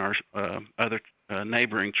people and our other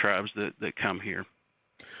neighboring tribes that come here.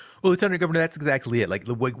 Well, Lieutenant Governor, that's exactly it. Like,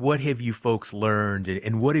 what have you folks learned,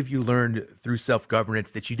 and what have you learned through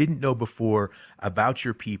self-governance that you didn't know before about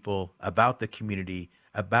your people, about the community,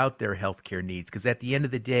 about their healthcare needs? Because at the end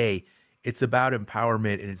of the day, it's about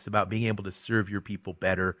empowerment, and it's about being able to serve your people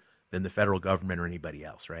better than the federal government or anybody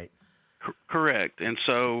else, right? Correct. And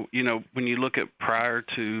so, you know, when you look at prior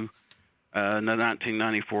to the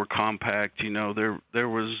 1994 compact, you know, there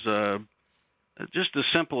was just as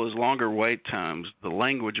simple as longer wait times, the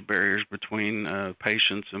language barriers between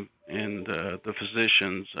patients and the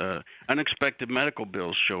physicians, unexpected medical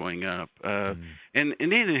bills showing up. And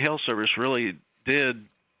Indian Health Service really did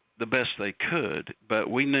the best they could, but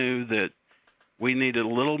we knew that we needed a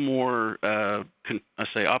little more,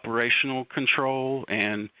 operational control,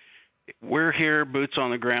 and we're here, boots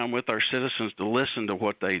on the ground with our citizens to listen to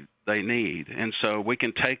what they need. And so we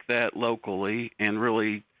can take that locally and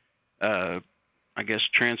really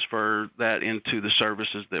transfer that into the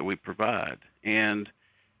services that we provide. And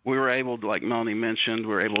we were able to, like Melanie mentioned,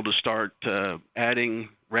 we're able to start adding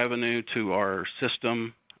revenue to our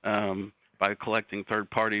system by collecting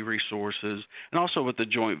third-party resources, and also with the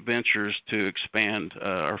joint ventures to expand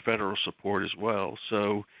our federal support as well.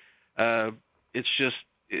 So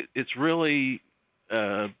it's really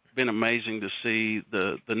been amazing to see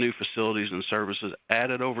the new facilities and services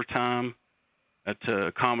added over time to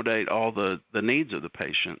accommodate all the needs of the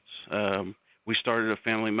patients. We started a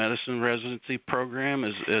family medicine residency program,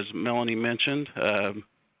 as Melanie mentioned,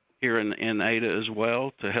 here in Ada as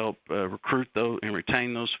well, to help recruit those and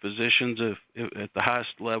retain those physicians at the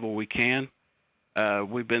highest level we can.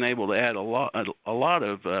 We've been able to add a lot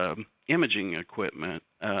of imaging equipment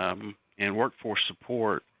and workforce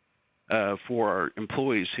support for our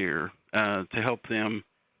employees here to help them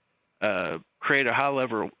create a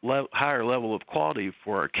higher level of quality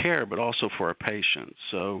for our care, but also for our patients.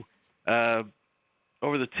 So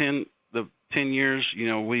over the 10 years, you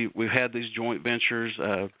know, we've had these joint ventures.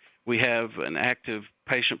 We have an active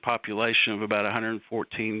patient population of about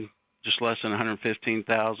 114, just less than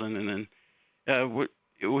 115,000. And then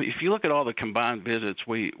if you look at all the combined visits,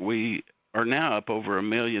 we are now up over 1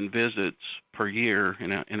 million visits per year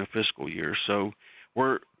in a fiscal year. So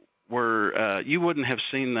we're you wouldn't have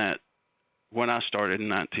seen that when I started in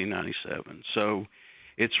 1997. So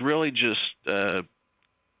it's really just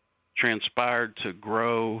transpired to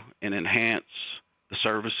grow and enhance the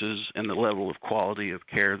services and the level of quality of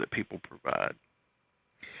care that people provide.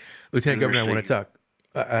 Lieutenant Governor, I want to talk.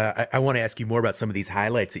 I want to ask you more about some of these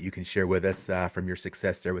highlights that you can share with us from your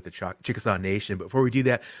success there with the Chickasaw Nation. But before we do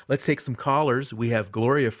that, let's take some callers. We have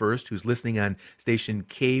Gloria first, who's listening on station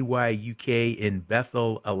KYUK in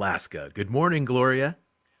Bethel, Alaska. Good morning, Gloria.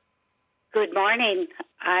 Good morning.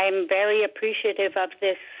 I'm very appreciative of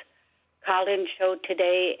this call-in show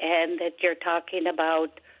today and that you're talking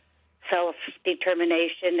about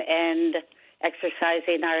self-determination and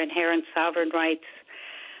exercising our inherent sovereign rights.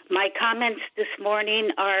 My comments this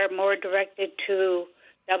morning are more directed to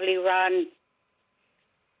W. Ron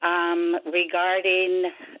regarding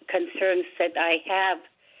concerns that I have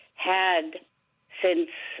had since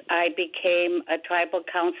I became a tribal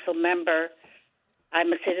council member.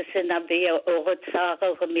 I'm a citizen of the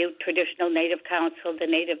Ohutsaro Traditional Native Council, the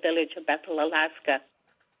native village of Bethel, Alaska.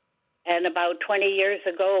 And about 20 years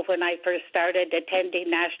ago, when I first started attending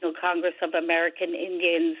National Congress of American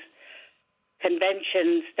Indians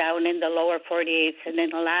conventions down in the lower 48s and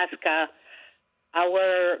in Alaska,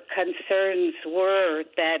 our concerns were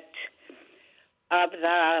that of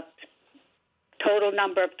the total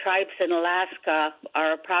number of tribes in Alaska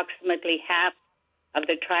are approximately half of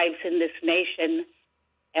the tribes in this nation,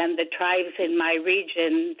 and the tribes in my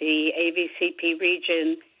region, the AVCP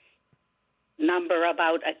region, number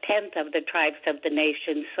about a tenth of the tribes of the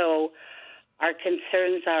nation. So our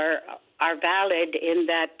concerns are valid in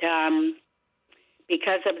that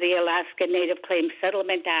because of the Alaska Native Claims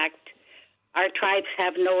Settlement Act, our tribes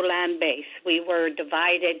have no land base. We were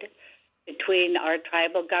divided between our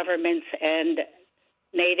tribal governments and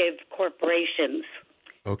Native corporations.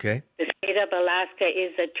 Okay. The state of Alaska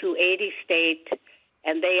is a 280 state,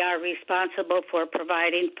 and they are responsible for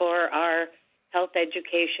providing for our health,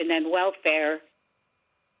 education, and welfare.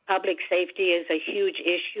 Public safety is a huge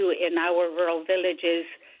issue in our rural villages.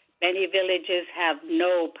 Many villages have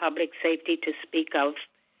no public safety to speak of.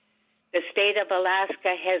 The state of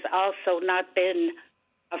Alaska has also not been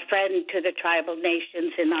a friend to the tribal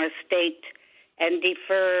nations in our state and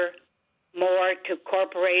defer more to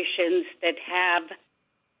corporations that have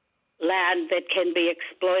land that can be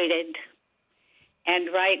exploited.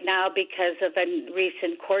 And right now, because of a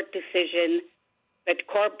recent court decision,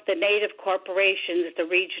 the native corporations, the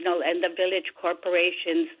regional and the village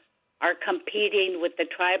corporations, are competing with the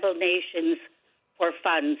tribal nations for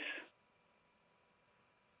funds.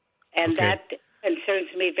 And that concerns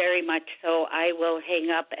me very much, so I will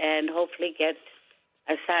hang up and hopefully get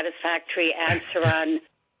a satisfactory answer on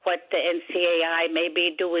what the NCAI may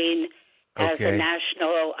be doing as a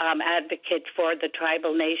national advocate for the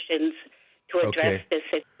tribal nations to address this.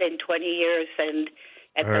 It's been 20 years, and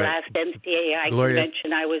at the last NCAI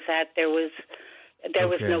convention I was at, there was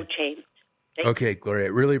no change.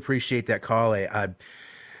 Gloria, really appreciate that call.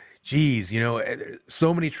 Geez,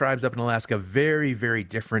 so many tribes up in Alaska, very, very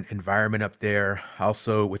different environment up there.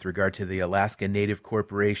 Also with regard to the Alaska Native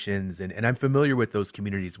corporations. And I'm familiar with those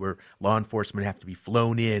communities where law enforcement have to be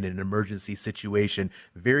flown in an emergency situation.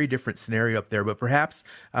 Very different scenario up there. But perhaps,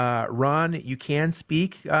 Ron, you can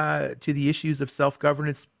speak to the issues of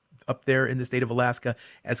self-governance up there in the state of Alaska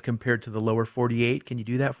as compared to the lower 48. Can you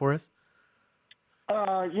do that for us?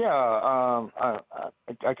 I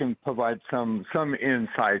can provide some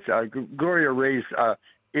insights. Gloria raised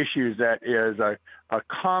issues that is a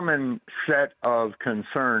common set of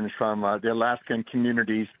concerns from the Alaskan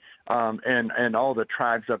communities and all the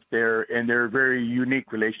tribes up there, and their very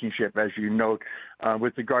unique relationship, as you note,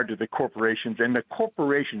 with regard to the corporations and the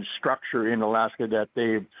corporation structure in Alaska that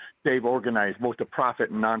they've organized, both the profit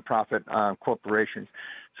and nonprofit corporations.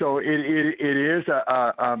 So it is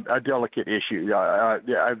a delicate issue,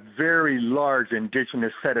 a very large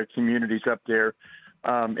indigenous set of communities up there.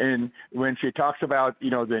 And when she talks about,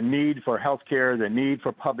 the need for healthcare, the need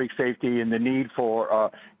for public safety, and the need for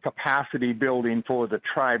capacity building for the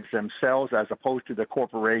tribes themselves as opposed to the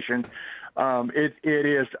corporation, it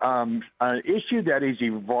is an issue that is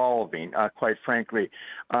evolving, quite frankly.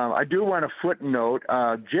 I do want to footnote,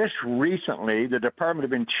 just recently, the Department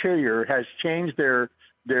of Interior has changed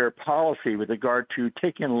their policy with regard to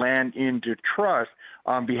taking land into trust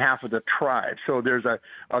on behalf of the tribe. So there's a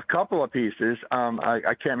couple of pieces, I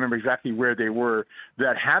can't remember exactly where they were,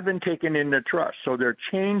 that have been taken into trust. So they're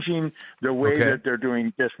changing the way that they're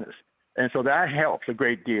doing business. And so that helps a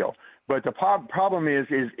great deal. But the problem is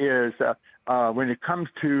when it comes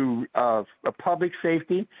to public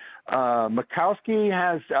safety, Murkowski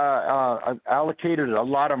has allocated a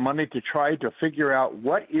lot of money to try to figure out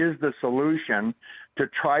what is the solution to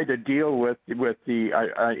try to deal with the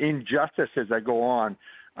injustices that go on.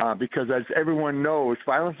 Because as everyone knows,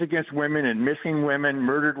 violence against women and missing women,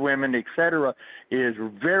 murdered women, et cetera, is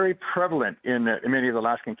very prevalent in many of the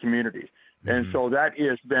Alaskan communities. And so that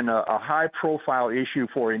has been a high-profile issue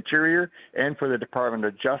for Interior and for the Department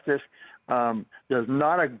of Justice. There's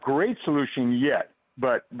not a great solution yet,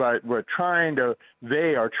 but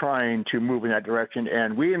they are trying to move in that direction,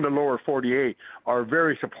 and we in the lower 48 are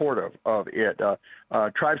very supportive of it.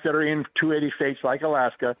 Tribes that are in 280 states like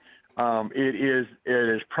Alaska, it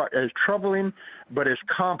is troubling, but it's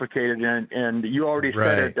complicated, and you already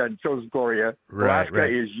said it, and so is Gloria. Alaska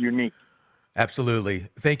is unique. Absolutely.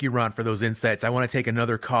 Thank you, Ron, for those insights. I want to take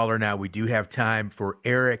another caller now. We do have time for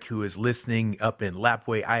Eric, who is listening up in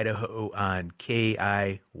Lapwai, Idaho on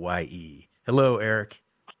KIYE. Hello, Eric.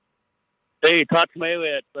 Hey,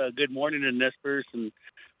 Tatsumele, good morning in Nespers. And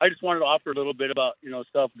I just wanted to offer a little bit about,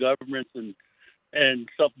 self-governance and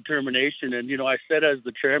self-determination. And, I said as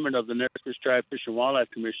the chairman of the Nez Tribe Fish and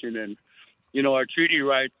Wildlife Commission, and, our treaty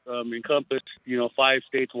rights encompass, 5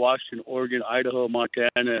 states, Washington, Oregon, Idaho, Montana,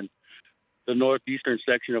 and the northeastern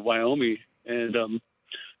section of Wyoming. And,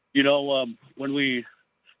 when you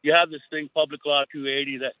have this thing, Public Law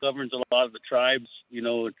 280, that governs a lot of the tribes,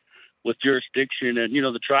 with jurisdiction. And,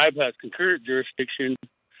 the tribe has concurrent jurisdiction,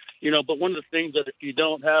 but one of the things that if you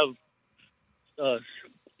don't have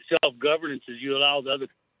self-governance is you allow the other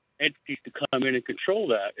entities to come in and control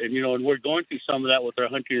that. And, and we're going through some of that with our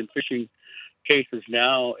hunting and fishing cases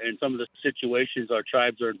now, and some of the situations our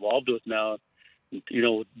tribes are involved with now,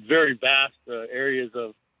 very vast areas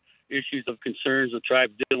of issues of concerns the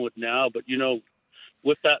tribe dealing with now. But,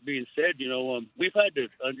 with that being said, we've had to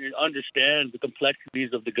understand the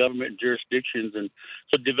complexities of the government and jurisdictions. And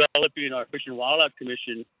so developing our Fish and Wildlife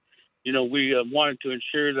Commission, we wanted to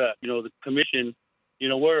ensure that, the commission,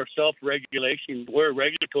 we're a self-regulation, we're a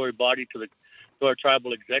regulatory body to our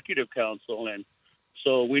tribal executive council. And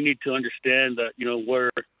so we need to understand that, we're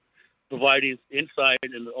providing insight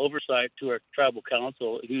and oversight to our tribal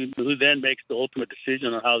council, who then makes the ultimate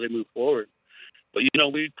decision on how they move forward. But,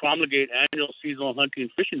 we promulgate annual seasonal hunting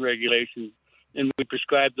and fishing regulations, and we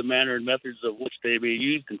prescribe the manner and methods of which they may be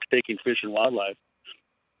used in taking fish and wildlife.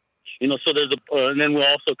 So there's and then we're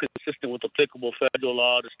also consistent with applicable federal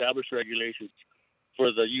law to establish regulations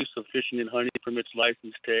for the use of fishing and hunting permits,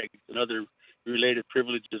 license tags, and other related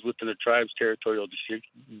privileges within the tribe's territorial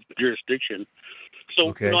jurisdiction.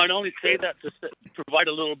 So, I'd only say that to provide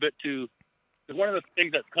a little bit to. One of the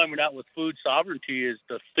things that's coming out with food sovereignty is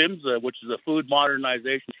the PHMSA, which is the Food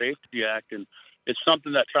Modernization Safety Act, and it's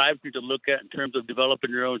something that tribes need to look at in terms of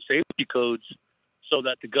developing their own safety codes, so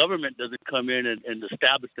that the government doesn't come in and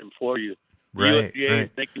establish them for you. USDA is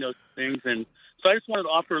making those things, and so I just wanted to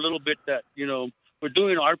offer a little bit that we're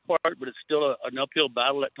doing our part, but it's still an uphill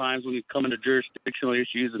battle at times when you come into jurisdictional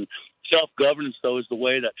issues. And self-governance, though, is the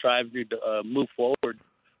way that tribes need to move forward,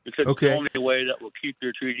 because it's the only way that will keep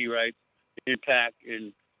your treaty rights intact,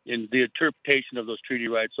 and the interpretation of those treaty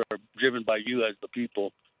rights are driven by you as the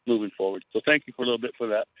people moving forward. So thank you for a little bit for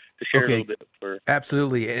that, to share a little bit.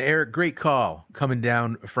 Absolutely. And Eric, great call coming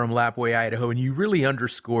down from Lapwai, Idaho. And you really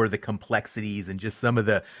underscore the complexities and just some of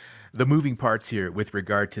the moving parts here with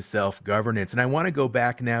regard to self-governance. And I want to go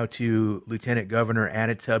back now to Lieutenant Governor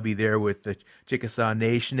Anatobi there with the Chickasaw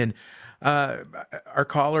Nation. And our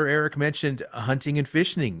caller, Eric, mentioned hunting and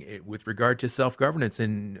fishing with regard to self-governance.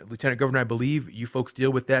 And Lieutenant Governor, I believe you folks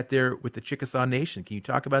deal with that there with the Chickasaw Nation. Can you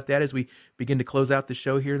talk about that as we begin to close out the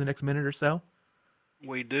show here in the next minute or so?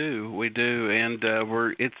 We do, and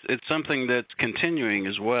it's something that's continuing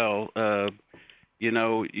as well.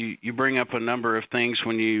 You bring up a number of things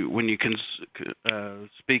when you can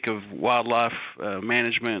speak of wildlife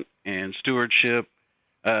management and stewardship.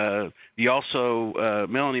 You also,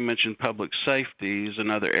 Melanie mentioned public safety is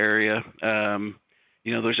another area.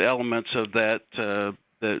 There's elements of that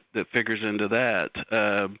that figures into that.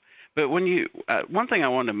 But one thing I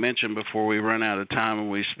wanted to mention before we run out of time when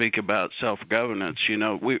we speak about self-governance,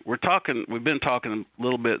 we've been talking a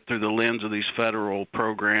little bit through the lens of these federal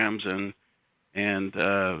programs and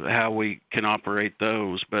how we can operate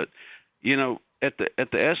those. But, at the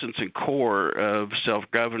essence and core of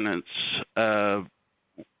self-governance,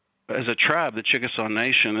 as a tribe, the Chickasaw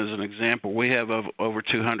Nation is an example. We have over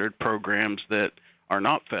 200 programs that are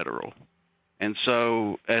not federal. And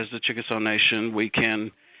so as the Chickasaw Nation, we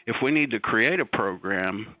can, if we need to create a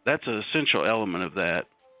program, that's an essential element of that.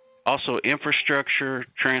 Also infrastructure,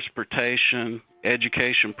 transportation,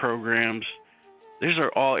 education programs. These are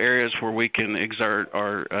all areas where we can exert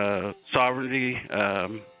our sovereignty,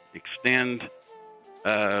 extend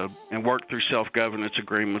and work through self-governance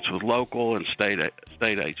agreements with local and state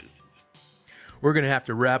agencies. We're going to have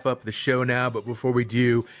to wrap up the show now, but before we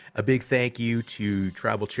do, a big thank you to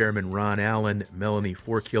Tribal Chairman Ron Allen, Melanie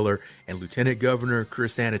Forkiller, and Lieutenant Governor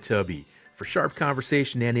Chris Anatobi for sharp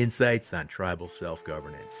conversation and insights on tribal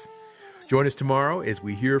self-governance. Join us tomorrow as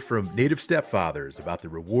we hear from Native stepfathers about the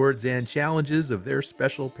rewards and challenges of their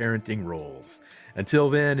special parenting roles. Until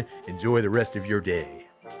then, enjoy the rest of your day.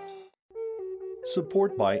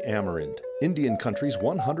 Support by Amerant, Indian Country's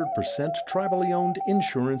 100% tribally owned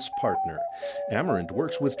insurance partner. Amerant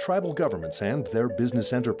works with tribal governments and their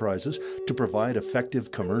business enterprises to provide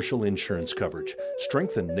effective commercial insurance coverage,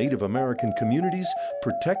 strengthen Native American communities,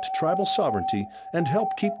 protect tribal sovereignty, and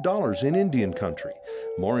help keep dollars in Indian Country.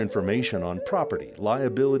 More information on property,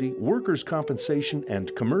 liability, workers' compensation,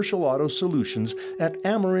 and commercial auto solutions at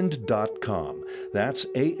Amerind.com. That's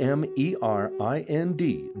AMERIND.com.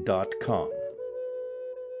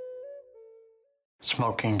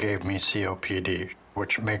 Smoking gave me COPD,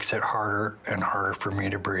 which makes it harder and harder for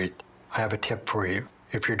me to breathe. I have a tip for you.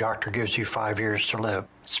 If your doctor gives you 5 years to live,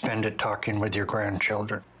 spend it talking with your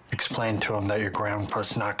grandchildren. Explain to them that your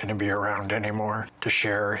grandpa's not going to be around anymore to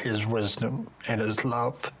share his wisdom and his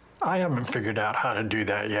love. I haven't figured out how to do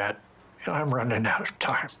that yet, and I'm running out of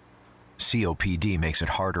time. COPD makes it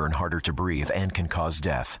harder and harder to breathe and can cause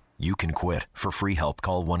death. You can quit. For free help,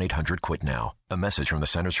 call 1-800-QUIT-NOW. A message from the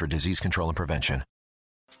Centers for Disease Control and Prevention.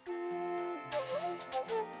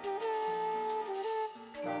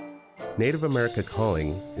 Native America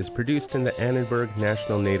Calling is produced in the Annenberg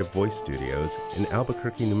National Native Voice Studios in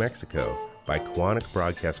Albuquerque, New Mexico by Koahnic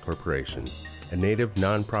Broadcast Corporation, a Native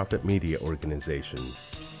nonprofit media organization.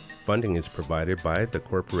 Funding is provided by the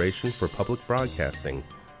Corporation for Public Broadcasting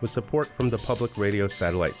with support from the Public Radio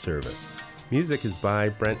Satellite Service. Music is by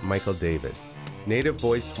Brent Michael Davids. Native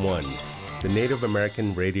Voice One, the Native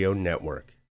American Radio Network.